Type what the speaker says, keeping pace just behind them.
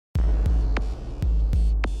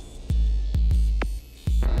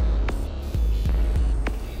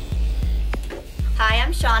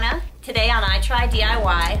Shauna. Today on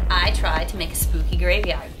itryDIY, I try to make a spooky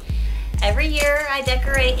graveyard. Every year I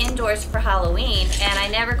decorate indoors for Halloween and I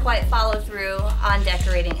never quite follow through on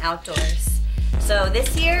decorating outdoors. So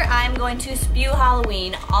this year I'm going to spew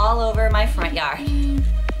Halloween all over my front yard.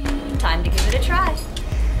 Time to give it a try.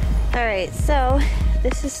 Alright, so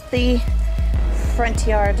this is the front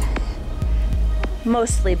yard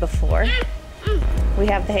mostly before. We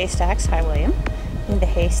have the haystacks. Hi, William. And the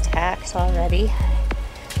haystacks already.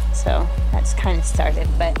 So that's kind of started,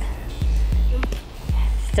 but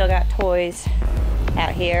still got toys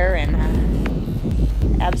out here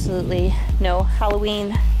and absolutely no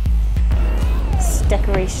Halloween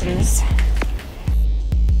decorations.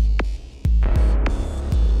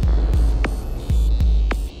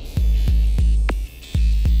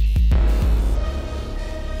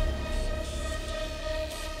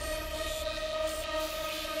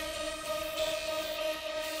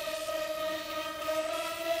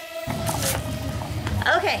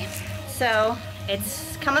 Okay, so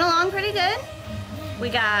it's coming along pretty good. We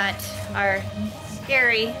got our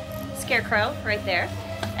scary scarecrow right there,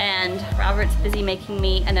 and Robert's busy making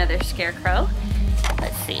me another scarecrow.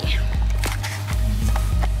 Let's see.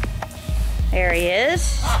 There he is,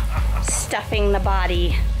 stuffing the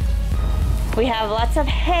body. We have lots of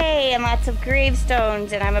hay and lots of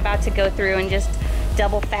gravestones, and I'm about to go through and just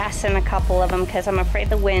double fasten a couple of them because I'm afraid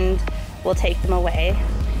the wind will take them away.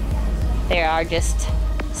 They are just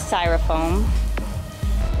styrofoam.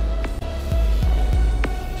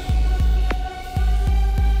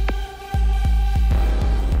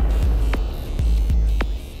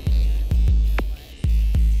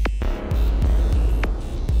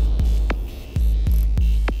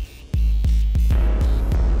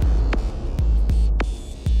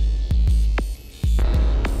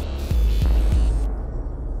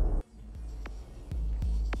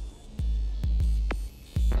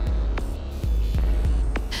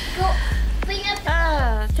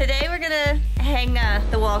 Today we're gonna hang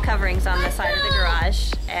the wall coverings on the side of the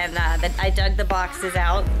garage, and I dug the boxes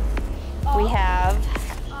out. We have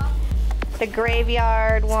the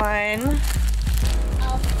graveyard one.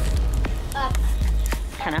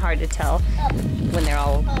 Kind of hard to tell when they're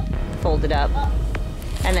all folded up.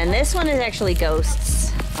 And then this one is actually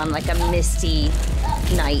ghosts on like a misty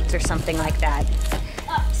night or something like that.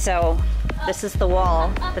 So this is the wall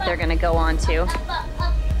that they're gonna go onto.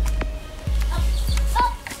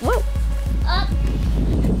 Whoa! Up,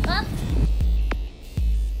 up.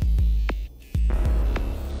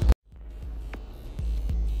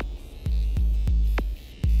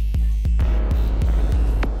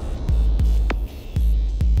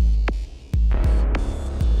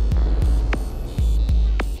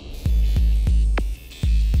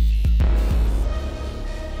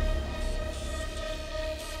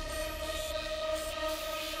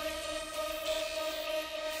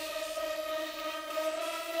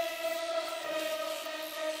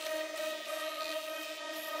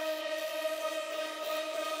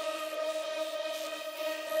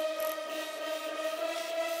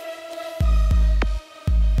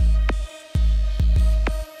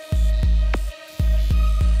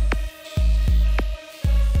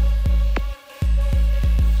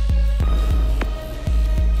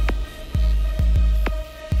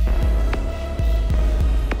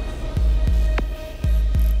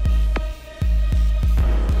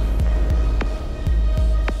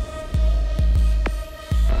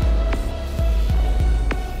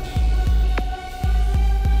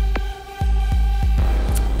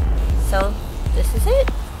 So this is it.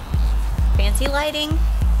 Fancy lighting,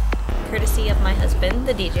 courtesy of my husband,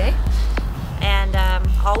 the DJ. And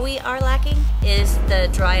all we are lacking is the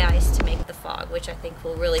dry ice to make the fog, which I think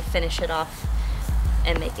will really finish it off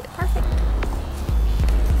and make it perfect.